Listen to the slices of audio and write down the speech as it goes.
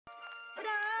but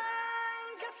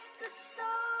I'm just a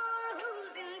soul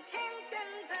whose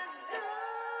intentions are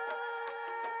good.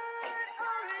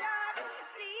 Oh Lord,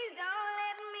 please don't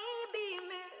let me be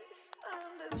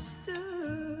misunderstood.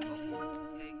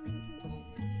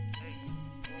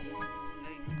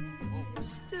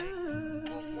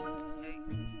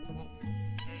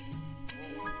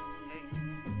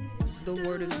 The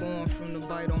word is born from the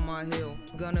bite on my heel.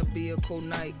 Gonna be a cold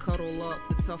night, cuddle up.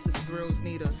 The toughest thrills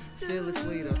need a fearless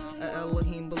leader. A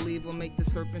Elohim believer, make the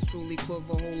serpents truly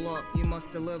quiver. Hold up, you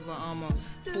must deliver. I'ma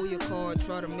pull your card,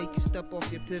 try to make you step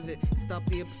off your pivot. Stop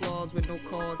the applause with no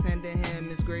cause, hand in hand,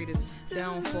 His greatest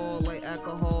downfall like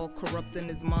alcohol, corrupting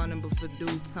his mind, and but for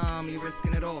due time, he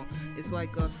risking it all. It's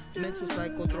like a mental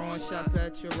cycle, throwing shots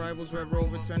at your rivals. Red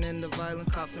Rover turn into violence,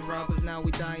 cops and robbers. Now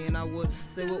we dying. I would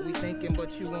say what we thinking,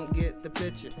 but you won't get the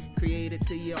picture. Create it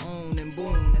to your own, and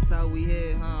boom, that's how we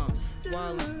head, huh?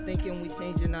 Wildin', thinking we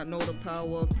changing, not know the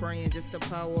power of praying, just the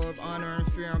power of honor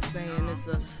and fear. I'm saying it's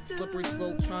a slippery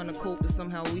slope, trying to cope, but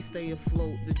somehow we stay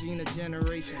afloat. The gene of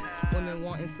generations, women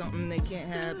wanting something they can't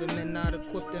have, and men not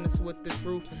equipped in us with the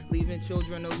truth. Leaving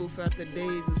children aloof after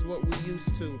days is what we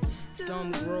used to.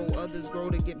 Some grow, others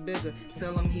grow to get bigger.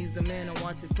 Tell him he's a man and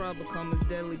watch his pride become his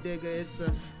deadly digger. It's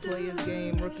a player's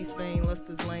game, rookie's fame,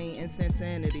 luster's lane,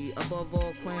 insanity. Above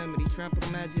all calamity, trampled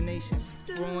imagination.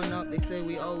 Growing up, they say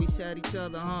we always chat each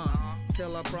other, huh?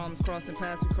 Till our problems crossing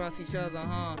paths, we cross each other,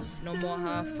 huh? No more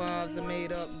high fives and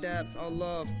made up daps, all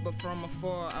love. But from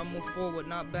afar, I move forward,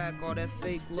 not back. All that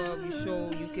fake love you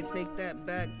show, you can take that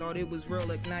back. Thought it was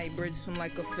real, ignite, bridge swim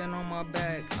like a fin on my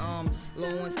back.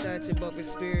 Low in stature, but with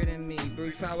spirit in me.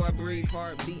 Breathe how I breathe,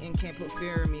 heart beating, can't put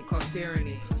fear in me. Cause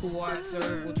tyranny, who I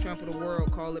serve will trample the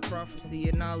world. Call it prophecy,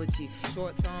 analogy.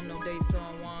 Short time, no day,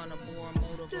 sun, wine, a bore,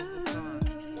 motive of the time.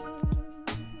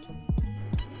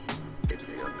 It's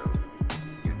the unknown.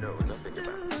 You know nothing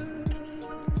about it.